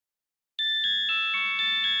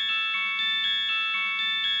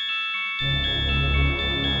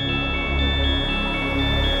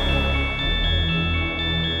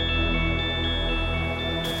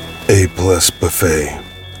A+ buffet.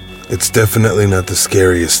 It's definitely not the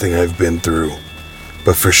scariest thing I've been through,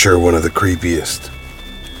 but for sure one of the creepiest.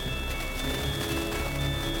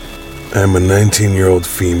 I'm a 19-year-old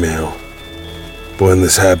female, but when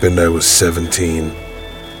this happened I was 17.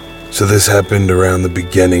 So this happened around the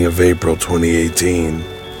beginning of April 2018.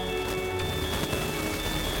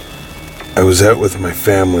 I was out with my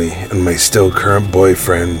family and my still current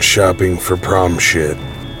boyfriend shopping for prom shit.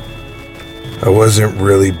 I wasn't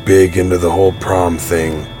really big into the whole prom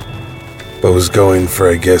thing, but was going for,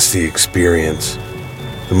 I guess, the experience.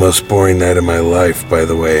 The most boring night of my life, by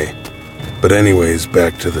the way. But anyways,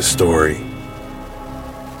 back to the story.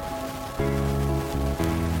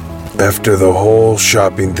 After the whole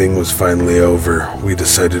shopping thing was finally over, we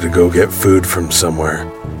decided to go get food from somewhere.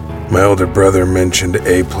 My older brother mentioned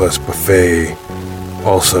A+ buffet,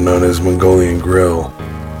 also known as Mongolian Grill.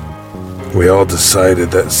 We all decided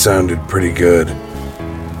that sounded pretty good,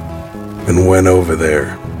 and went over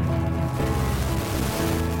there.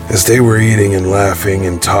 As they were eating and laughing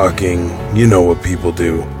and talking, you know what people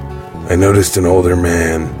do, I noticed an older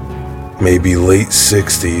man, maybe late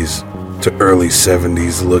 60s to early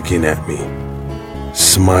 70s, looking at me,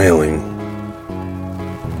 smiling.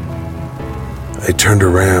 I turned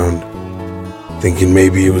around, thinking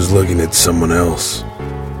maybe he was looking at someone else,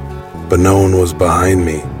 but no one was behind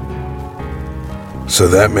me. So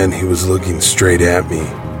that meant he was looking straight at me.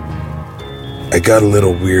 I got a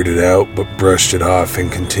little weirded out, but brushed it off and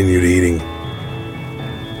continued eating.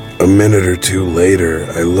 A minute or two later,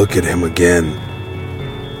 I look at him again.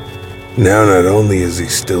 Now not only is he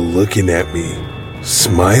still looking at me,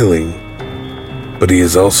 smiling, but he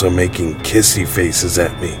is also making kissy faces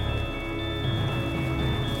at me.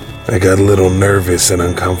 I got a little nervous and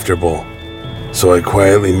uncomfortable, so I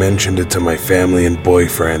quietly mentioned it to my family and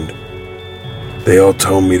boyfriend. They all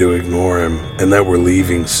told me to ignore him and that we're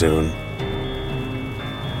leaving soon.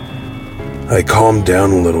 I calmed down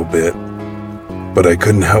a little bit, but I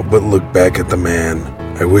couldn't help but look back at the man.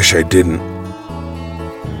 I wish I didn't.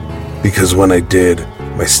 Because when I did,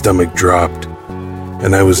 my stomach dropped,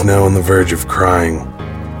 and I was now on the verge of crying.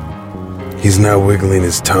 He's now wiggling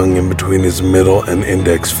his tongue in between his middle and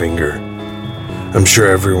index finger. I'm sure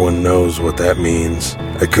everyone knows what that means.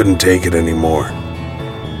 I couldn't take it anymore.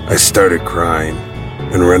 I started crying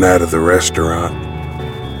and ran out of the restaurant.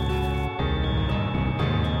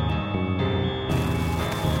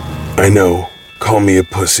 I know, call me a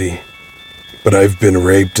pussy, but I've been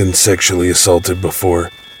raped and sexually assaulted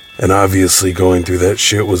before, and obviously going through that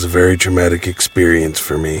shit was a very traumatic experience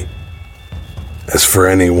for me, as for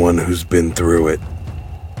anyone who's been through it.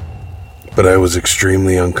 But I was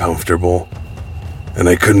extremely uncomfortable, and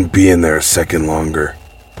I couldn't be in there a second longer.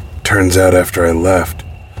 Turns out after I left,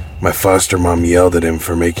 my foster mom yelled at him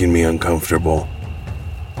for making me uncomfortable,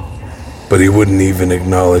 but he wouldn't even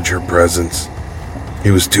acknowledge her presence.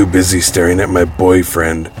 He was too busy staring at my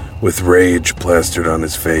boyfriend with rage plastered on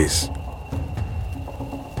his face.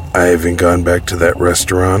 I haven't gone back to that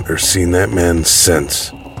restaurant or seen that man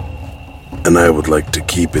since, and I would like to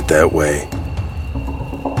keep it that way.